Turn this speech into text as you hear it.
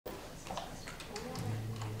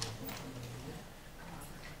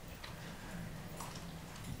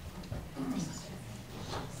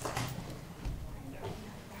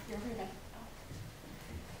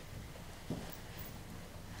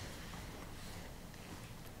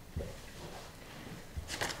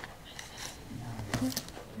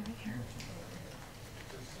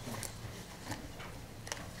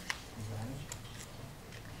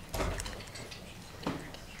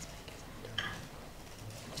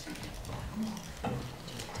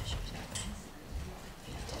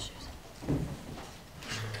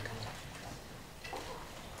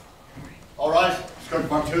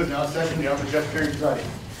2 is now in session. The Alford Judge period is ready.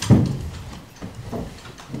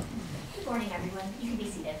 Good morning, everyone. You can be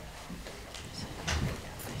seated.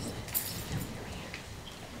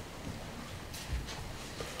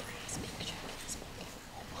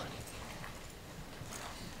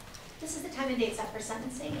 This is the time and date set for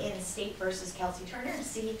sentencing in State versus Kelsey Turner,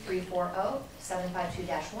 C-340-752-1.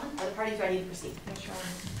 Are the parties ready to proceed?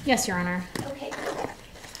 Yes, Your Honor. Okay.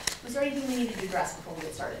 Was there anything we needed to address before we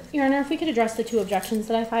get started? Your Honor, if we could address the 2 objections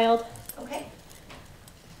that I filed. Okay.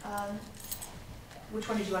 Which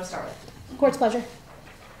one did you want to start with? Court's pleasure.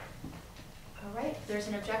 All right. There's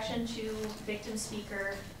an objection to victim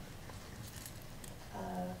speaker,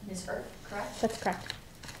 Ms. Earp, correct? That's correct.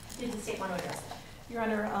 Did the state want to address that? Your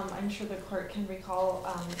Honor, I'm sure the court can recall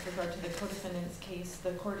with regard to the co-defendant's case,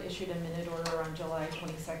 the court issued a minute order on July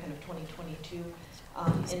 22nd of 2022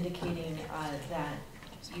 indicating that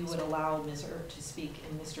you would allow Ms. Earp to speak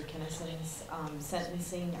in Mr. Kinnison's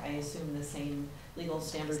sentencing. I assume the same legal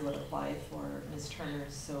standard would apply for Ms.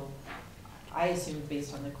 Turner's, so I assumed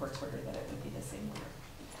based on the court's order that it would be the same order.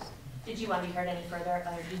 Did you want to be heard any further,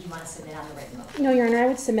 or did you want to submit on the written motion? No, Your Honor, I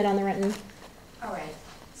would submit on the written. All right.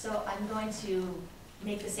 So I'm going to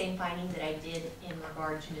make the same finding that I did in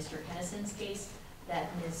regard to Mr. Kinnison's case,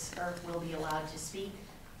 that Ms. Earp will be allowed to speak.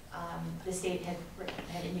 The state had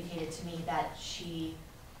indicated to me that she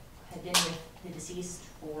had been with the deceased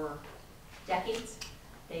for decades.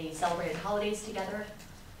 They celebrated holidays together.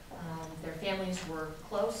 Their families were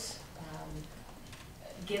close.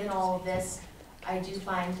 Given all of this, I do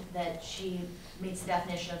find that she meets the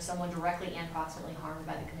definition of someone directly and proximately harmed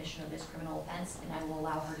by the commission of this criminal offense, and I will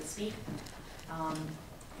allow her to speak.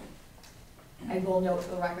 I will note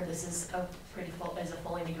for the record this is a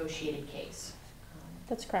fully negotiated case.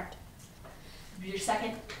 That's correct. Your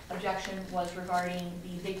second objection was regarding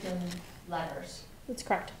the victim letters. That's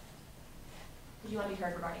correct. Did you want to be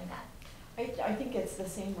heard regarding that? I think it's the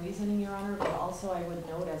same reasoning, Your Honor, but also I would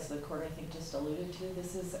note, as the court I think just alluded to,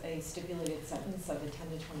 this is a stipulated sentence of a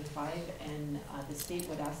 10 to 25, and the state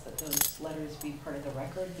would ask that those letters be part of the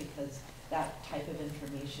record because that type of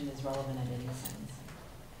information is relevant at any sentence.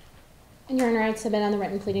 And Your Honor, I'd submit on the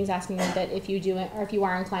written pleadings asking that if you do it, or if you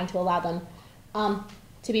are inclined to allow them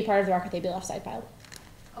to be part of the record, they be left side filed.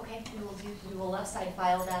 Okay, we will left side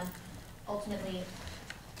file them. Ultimately,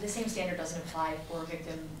 the same standard doesn't apply for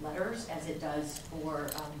victim letters as it does for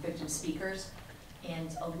victim speakers.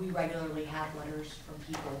 And we regularly have letters from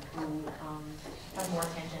people who have more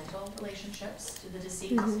tangential relationships to the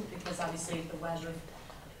deceased, because obviously the web of,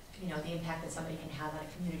 the impact that somebody can have on a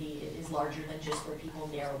community is larger than just for people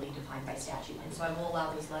narrowly defined by statute. And so I will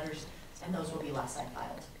allow those letters, and those will be left side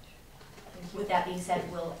filed. With that being said,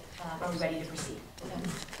 are we ready to proceed?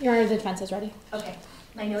 Your Honor, the defense is ready. Okay.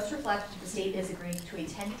 My notes reflect that the state is agreeing to a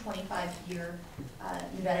 10 to 25-year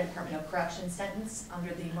Nevada Department of Corrections sentence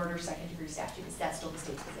under the murder second-degree statute. Is that still the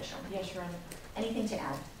state's position? Yes, Your Honor. Anything to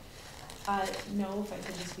add? No, if I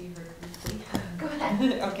could just be heard briefly. Go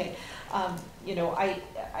ahead. Okay. I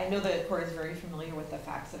know the court is very familiar with the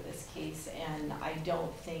facts of this case, and I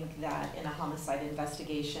don't think that in a homicide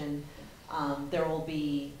investigation there will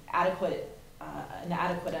be an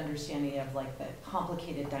adequate understanding of the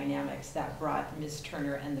complicated dynamics that brought Ms.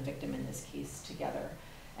 Turner and the victim in this case together.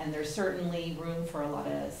 And there's certainly room for a lot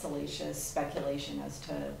of salacious speculation as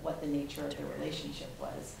to what the nature of the relationship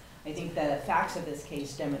was. I think the facts of this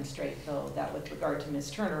case demonstrate, though, that with regard to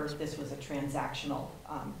Ms. Turner, this was a transactional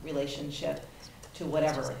relationship to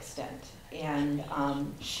whatever extent. And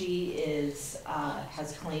she has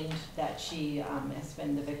claimed that she has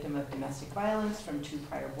been the victim of domestic violence from 2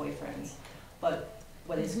 prior boyfriends. But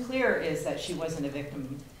what is clear is that she wasn't a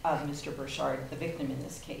victim of Mr. Burchard, the victim in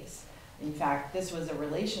this case. In fact, this was a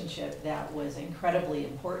relationship that was incredibly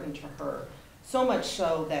important to her, so much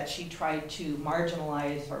so that she tried to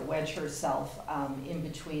marginalize or wedge herself in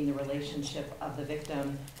between the relationship of the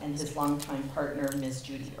victim and his longtime partner, Ms.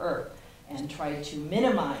 Judy Earp, and tried to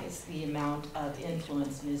minimize the amount of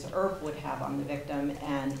influence Ms. Earp would have on the victim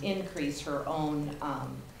and increase her own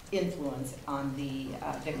influence on the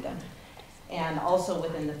victim. And also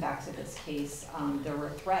within the facts of this case, there were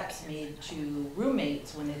threats made to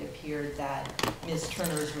roommates when it appeared that Ms.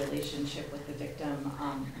 Turner's relationship with the victim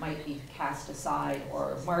might be cast aside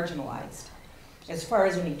or marginalized. As far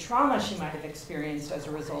as any trauma she might have experienced as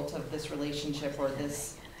a result of this relationship or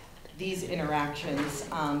these interactions,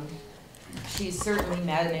 she's certainly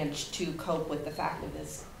managed to cope with the fact of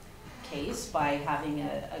this case by having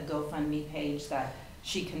a GoFundMe page that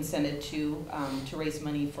she consented to raise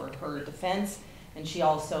money for her defense, and she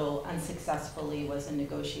also unsuccessfully was in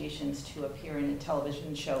negotiations to appear in a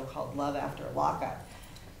television show called Love After Lockup.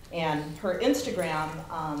 And her Instagram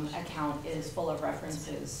account is full of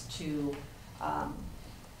references to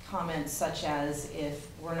comments such as, if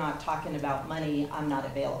we're not talking about money, I'm not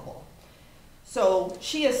available. So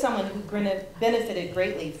she is someone who benefited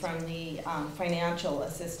greatly from the financial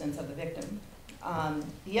assistance of the victim.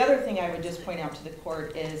 The other thing I would just point out to the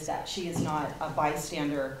court is that she is not a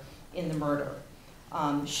bystander in the murder.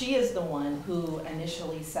 She is the one who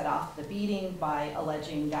initially set off the beating by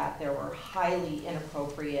alleging that there were highly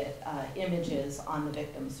inappropriate images on the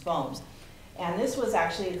victim's phone. And this was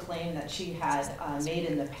actually a claim that she had made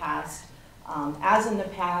in the past. As in the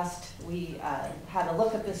past, we had a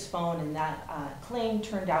look at this phone, and that claim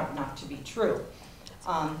turned out not to be true.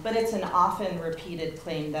 But it's an often repeated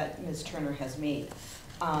claim that Ms. Turner has made.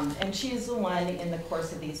 And she is the one in the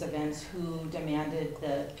course of these events who demanded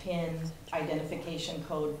the PIN identification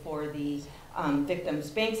code for the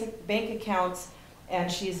victim's bank accounts,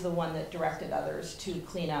 and she's the one that directed others to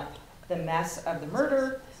clean up the mess of the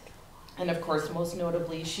murder. And of course, most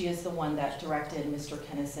notably, she is the one that directed Mr.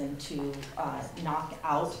 Kennison to knock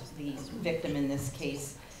out the victim in this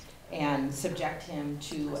case and subject him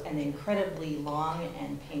to an incredibly long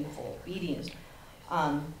and painful beating.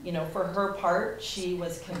 You know, for her part, she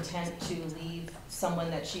was content to leave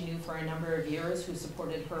someone that she knew for a number of years, who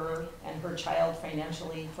supported her and her child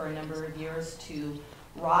financially for a number of years, to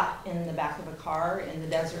rot in the back of a car in the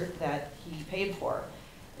desert that he paid for.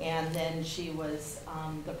 And then she was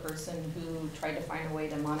the person who tried to find a way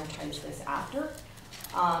to monetize this after.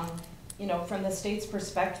 You know, from the state's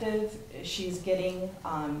perspective, she's getting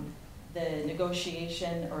the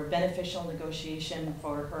negotiation or beneficial negotiation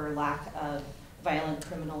for her lack of violent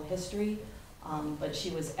criminal history, but she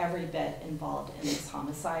was every bit involved in this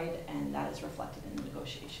homicide, and that is reflected in the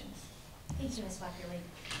negotiations. Thank you, Ms. Wackerly.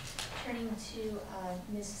 Turning to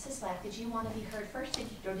Ms. Sislak, did you want to be heard first,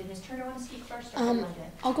 or did Ms. Turner want to speak first, or how do you want to do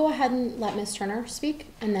it? I'll go ahead and let Ms. Turner speak,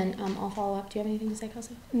 and then I'll follow up. Do you have anything to say,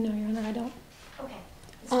 Kelsey? No, Your Honor, I don't. Okay.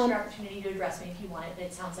 This is your opportunity to address me if you want it, but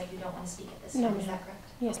it sounds like you don't want to speak at this time. No, Is ma'am. that correct?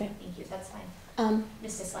 Yes, Okay, ma'am. thank you. That's fine.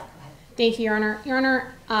 Ms. Sislak, go ahead. Thank you, Your Honor. Your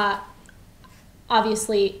Honor,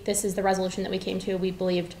 obviously, this is the resolution that we came to. We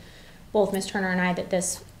believed, both Ms. Turner and I, that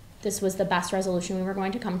this was the best resolution we were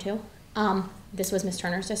going to come to. This was Ms.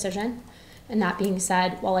 Turner's decision. And that being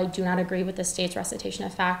said, while I do not agree with the state's recitation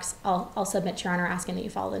of facts, I'll submit to Your Honor asking that you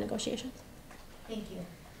follow the negotiations. Thank you.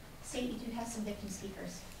 State, you do have some victim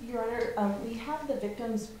speakers. Your Honor, we have the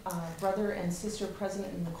victim's brother and sister present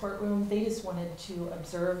in the courtroom. They just wanted to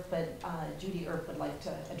observe, but Judy Earp would like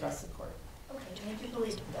to address the court. Okay, and I do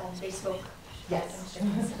believe they spoke. Yes,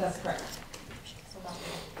 that's correct. So about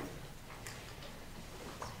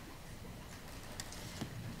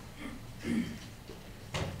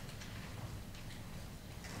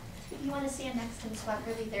If you want to stand next to Ms.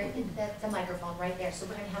 Wackerly, there, the microphone right there, so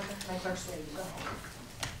we're going to have my clerk's lady. Go ahead.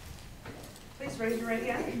 Please raise your right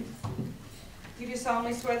hand. You do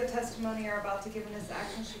solemnly swear the testimony you're about to give in this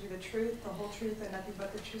action should be the truth, the whole truth, and nothing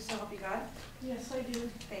but the truth, so help you God? Yes, I do.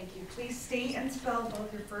 Thank you. Please state and spell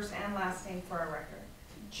both your first and last name for our record.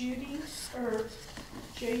 Judy Earp,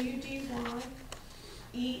 Judyearp.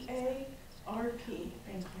 Thank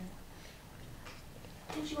you.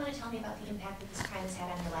 Did you want to tell me about the impact that this crime has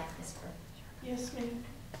had on your life, Ms. Earp? Yes, ma'am.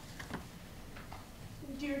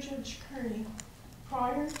 Dear Judge Kearney,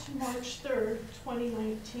 prior to March 3rd,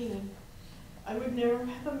 2019, I would never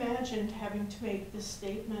have imagined having to make this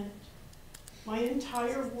statement. My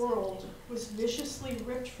entire world was viciously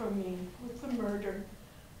ripped from me with the murder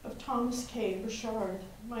of Thomas K. Burchard,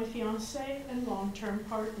 my fiancé and long-term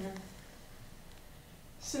partner.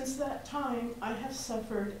 Since that time, I have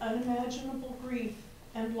suffered unimaginable grief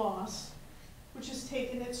and loss, which has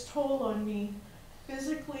taken its toll on me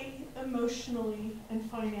physically, emotionally, and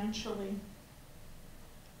financially.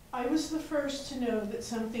 I was the first to know that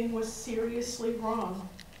something was seriously wrong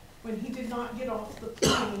when he did not get off the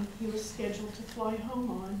plane he was scheduled to fly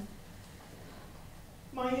home on.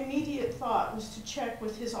 My immediate thought was to check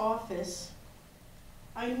with his office.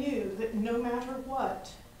 I knew that no matter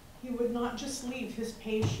what, he would not just leave his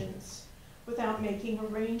patients without making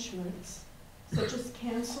arrangements, such as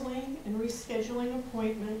canceling and rescheduling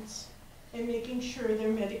appointments and making sure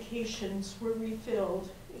their medications were refilled,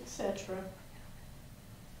 etc.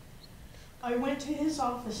 I went to his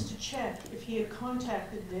office to check if he had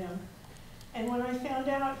contacted them, and when I found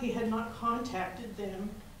out he had not contacted them,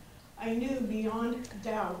 I knew beyond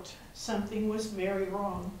doubt something was very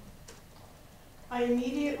wrong. I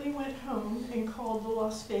immediately went home and called the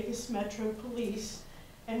Las Vegas Metro Police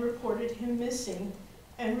and reported him missing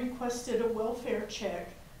and requested a welfare check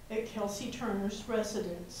at Kelsey Turner's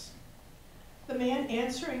residence. The man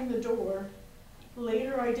answering the door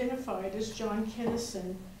later identified as John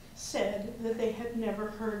Kinnison, said that they had never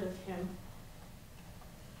heard of him.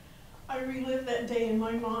 I relive that day in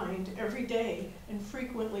my mind every day and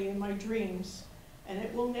frequently in my dreams, and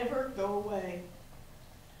it will never go away.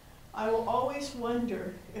 I will always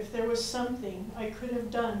wonder if there was something I could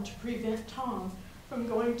have done to prevent Tom from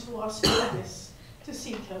going to Las Vegas to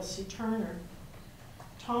see Kelsey Turner.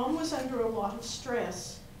 Tom was under a lot of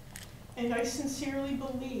stress, and I sincerely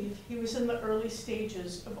believe he was in the early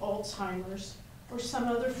stages of Alzheimer's or some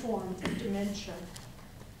other form of dementia.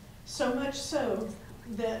 So much so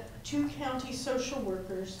that 2 county social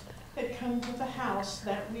workers had come to the house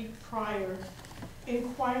that week prior,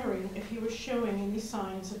 inquiring if he was showing any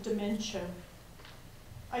signs of dementia.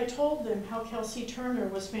 I told them how Kelsey Turner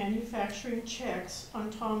was manufacturing checks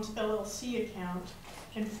on Tom's LLC account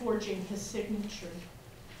and forging his signature.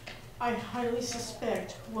 I highly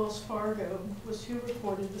suspect Wells Fargo was who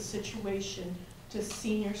reported the situation to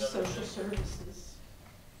Senior Social Services.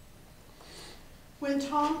 When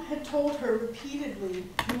Tom had told her repeatedly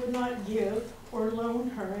he would not give or loan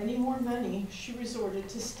her any more money, she resorted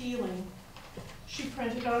to stealing. She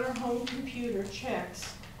printed on her home computer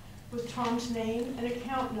checks with Tom's name and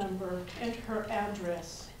account number and her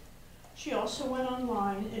address. She also went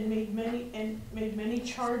online and made many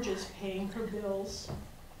charges paying her bills.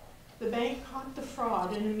 The bank caught the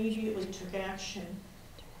fraud and immediately took action.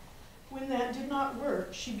 When that did not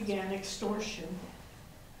work, she began extortion.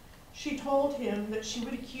 She told him that she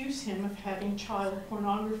would accuse him of having child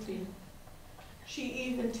pornography. She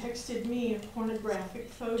even texted me a pornographic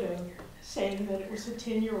photo saying that it was a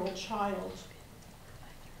 10-year-old child.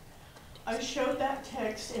 I showed that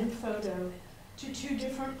text and photo to 2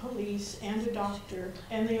 different police and a doctor,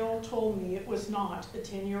 and they all told me it was not a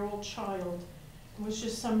 10-year-old child. It was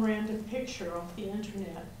just some random picture off the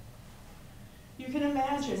internet. You can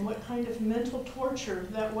imagine what kind of mental torture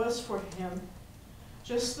that was for him.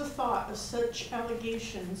 Just the thought of such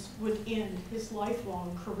allegations would end his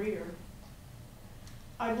lifelong career.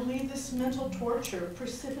 I believe this mental torture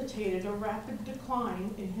precipitated a rapid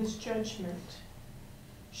decline in his judgment.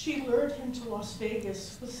 She lured him to Las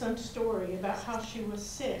Vegas with some story about how she was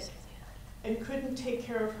sick and couldn't take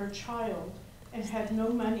care of her child and had no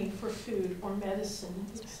money for food or medicine,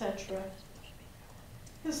 etc.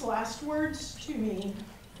 His last words to me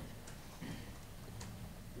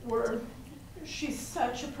were, "She's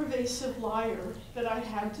such a pervasive liar that I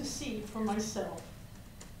had to see for myself."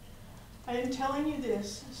 I am telling you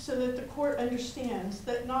this so that the court understands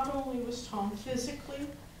that not only was Tom physically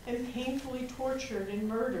and painfully tortured and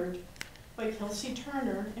murdered by Kelsey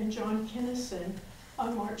Turner and John Kinnison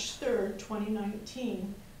on March 3rd,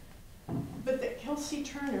 2019, but that Kelsey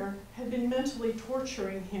Turner had been mentally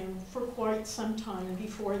torturing him for quite some time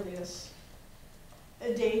before this.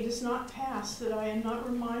 A day does not pass that I am not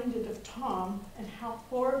reminded of Tom and how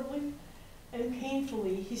horribly and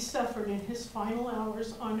painfully he suffered in his final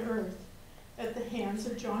hours on earth at the hands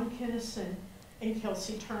of John Kinnison and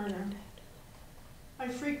Kelsey Turner. I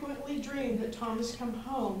frequently dream that Tom has come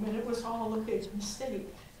home and it was all a big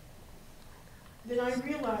mistake. Then I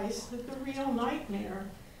realize that the real nightmare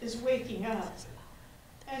is waking up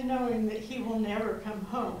and knowing that he will never come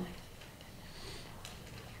home.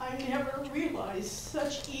 I never realized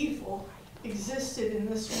such evil existed in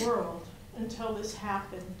this world until this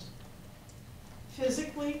happened.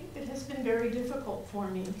 Physically, it has been very difficult for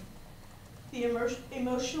me. The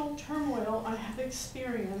emotional turmoil I have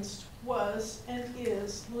experienced was and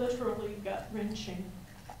is literally gut-wrenching.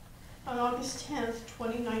 On August 10th,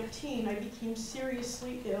 2019, I became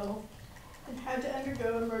seriously ill and had to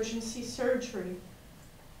undergo emergency surgery.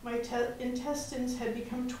 My intestines had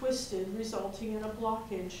become twisted, resulting in a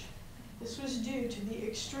blockage. This was due to the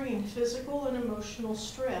extreme physical and emotional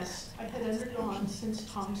stress I had undergone since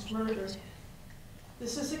Tom's murder.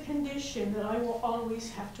 This is a condition that I will always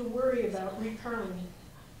have to worry about recurring.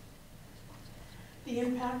 The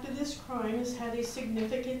impact of this crime has had a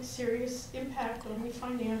significant, serious impact on me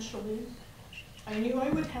financially. I knew I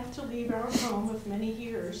would have to leave our home of many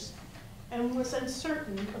years and was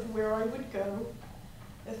uncertain of where I would go,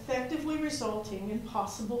 effectively resulting in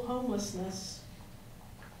possible homelessness.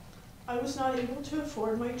 I was not able to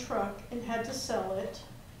afford my truck and had to sell it.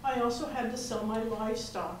 I also had to sell my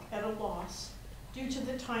livestock at a loss due to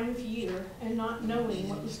the time of year and not knowing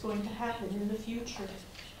what was going to happen in the future.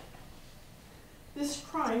 This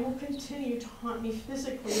crime will continue to haunt me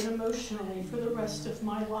physically and emotionally for the rest of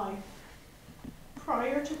my life.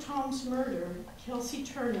 Prior to Tom's murder, Kelsey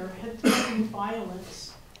Turner had threatened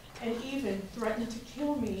violence and even threatened to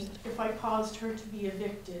kill me if I caused her to be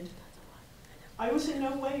evicted. I was in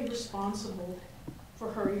no way responsible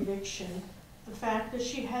for her eviction. The The fact that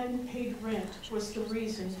she hadn't paid rent was the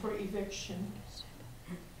reason for eviction.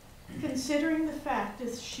 Considering the fact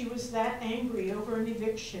that she was that angry over an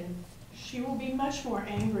eviction, she will be much more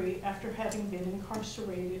angry after having been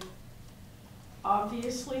incarcerated.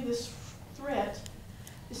 Obviously, this threat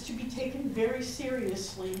is to be taken very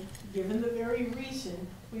seriously, given the very reason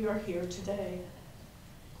we are here today.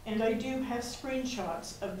 And I do have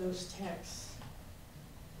screenshots of those texts.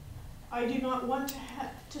 I do not want to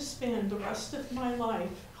have to spend the rest of my life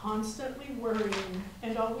constantly worrying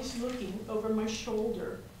and always looking over my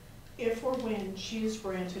shoulder if or when she is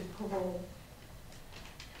granted parole.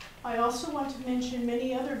 I also want to mention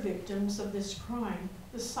many other victims of this crime,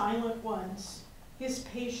 the silent ones, his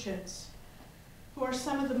patients, who are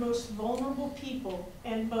some of the most vulnerable people,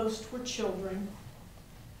 and most were children.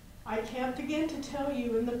 I can't begin to tell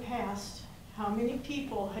you in the past how many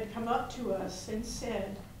people had come up to us and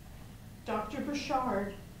said, "Dr.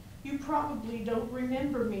 Burchard, you probably don't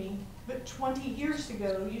remember me, but 20 years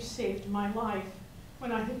ago you saved my life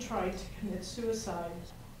when I had tried to commit suicide."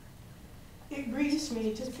 It grieves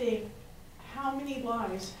me to think how many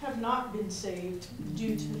lives have not been saved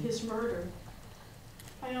due to his murder.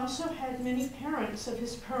 I also had many parents of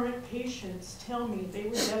his current patients tell me they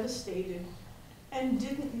were devastated and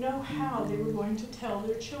didn't know how they were going to tell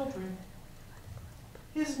their children.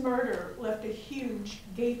 His murder left a huge,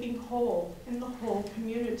 gaping hole in the whole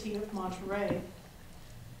community of Monterey.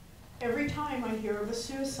 Every time I hear of a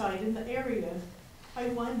suicide in the area, I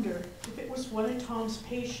wonder if it was one of Tom's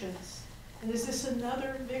patients, and is this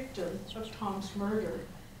another victim of Tom's murder?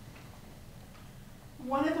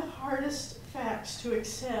 One of the hardest facts to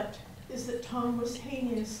accept is that Tom was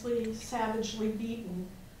heinously, savagely beaten,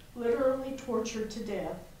 literally tortured to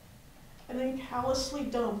death, and then callously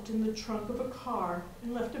dumped in the trunk of a car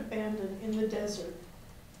and left abandoned in the desert.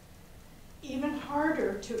 Even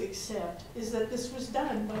harder to accept is that this was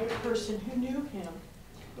done by a person who knew him.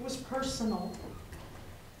 It was personal.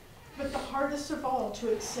 But the hardest of all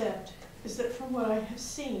to accept is that from what I have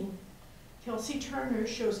seen, Kelsey Turner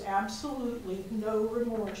shows absolutely no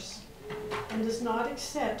remorse and does not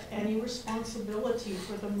accept any responsibility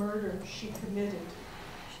for the murder she committed.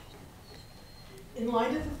 In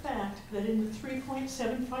light of the fact that in the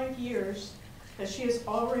 3.75 years that she has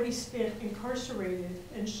already spent incarcerated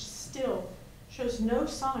and still shows no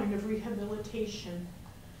sign of rehabilitation,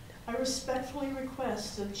 I respectfully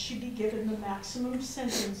request that she be given the maximum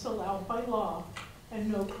sentence allowed by law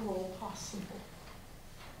and no parole possible.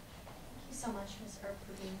 Thank you so much, Ms. Earp,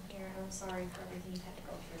 for being here, and I'm sorry for everything you've had to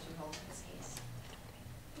go through as a result of this case.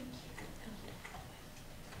 Thank you.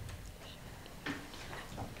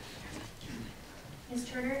 Ms.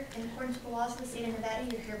 Turner, in accordance with the laws of the state of Nevada,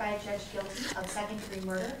 you're hereby judged guilty of second-degree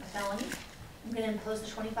murder, a felony. I'm going to impose the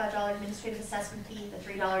 $25 administrative assessment fee, the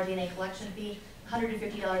 $3 DNA collection fee,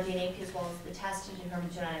 $150 DNA fee, as well as the test to determine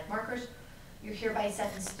genetic markers. You're hereby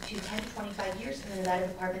sentenced to 10 to 25 years in the Nevada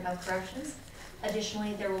Department of Corrections.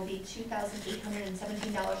 Additionally, there will be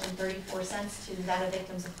 $2,817.34 to Nevada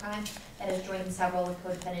victims of crime that has joined several with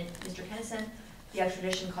co-defendant Mr. Kennison. The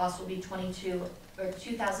extradition cost will be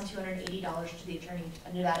 $2,280 to the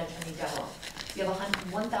Nevada Attorney General. You have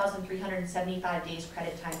 1,375 days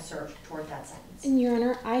credit time served toward that sentence. And Your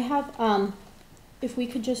Honor, I have, if we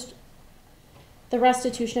could just, the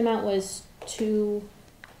restitution amount was $817.34.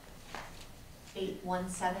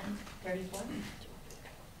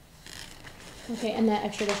 Okay, and the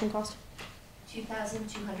extradition cost?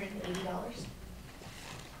 $2,280.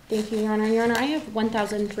 Thank you, Your Honor. Your Honor, I have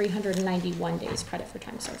 1,391 days credit for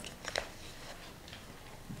time served.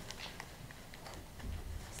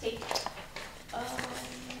 State.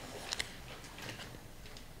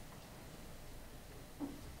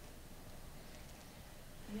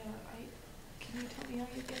 Can you tell me how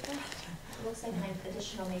you get that? It looks like an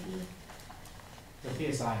additional maybe The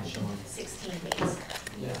PSI is showing. 16 days.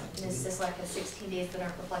 Yeah. Ms. Sislak has 16 days that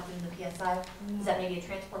aren't reflected in the PSI. Is that maybe a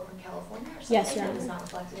transport from California or something? Yes, Your that Honor. was not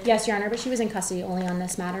reflected in? Yes, Your Honor, but she was in custody only on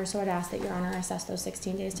this matter, so I'd ask that Your Honor assess those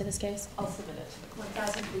 16 days to this case. I'll submit it to the court.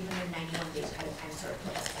 1,391 days credit time served.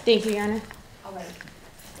 Thank you, Your Honor. All right.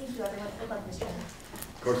 Thank you, everyone. Good luck, Ms. Turner.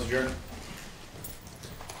 Court's adjourned.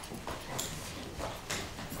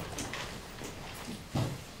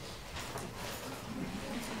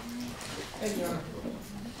 Thank you, Your Honor.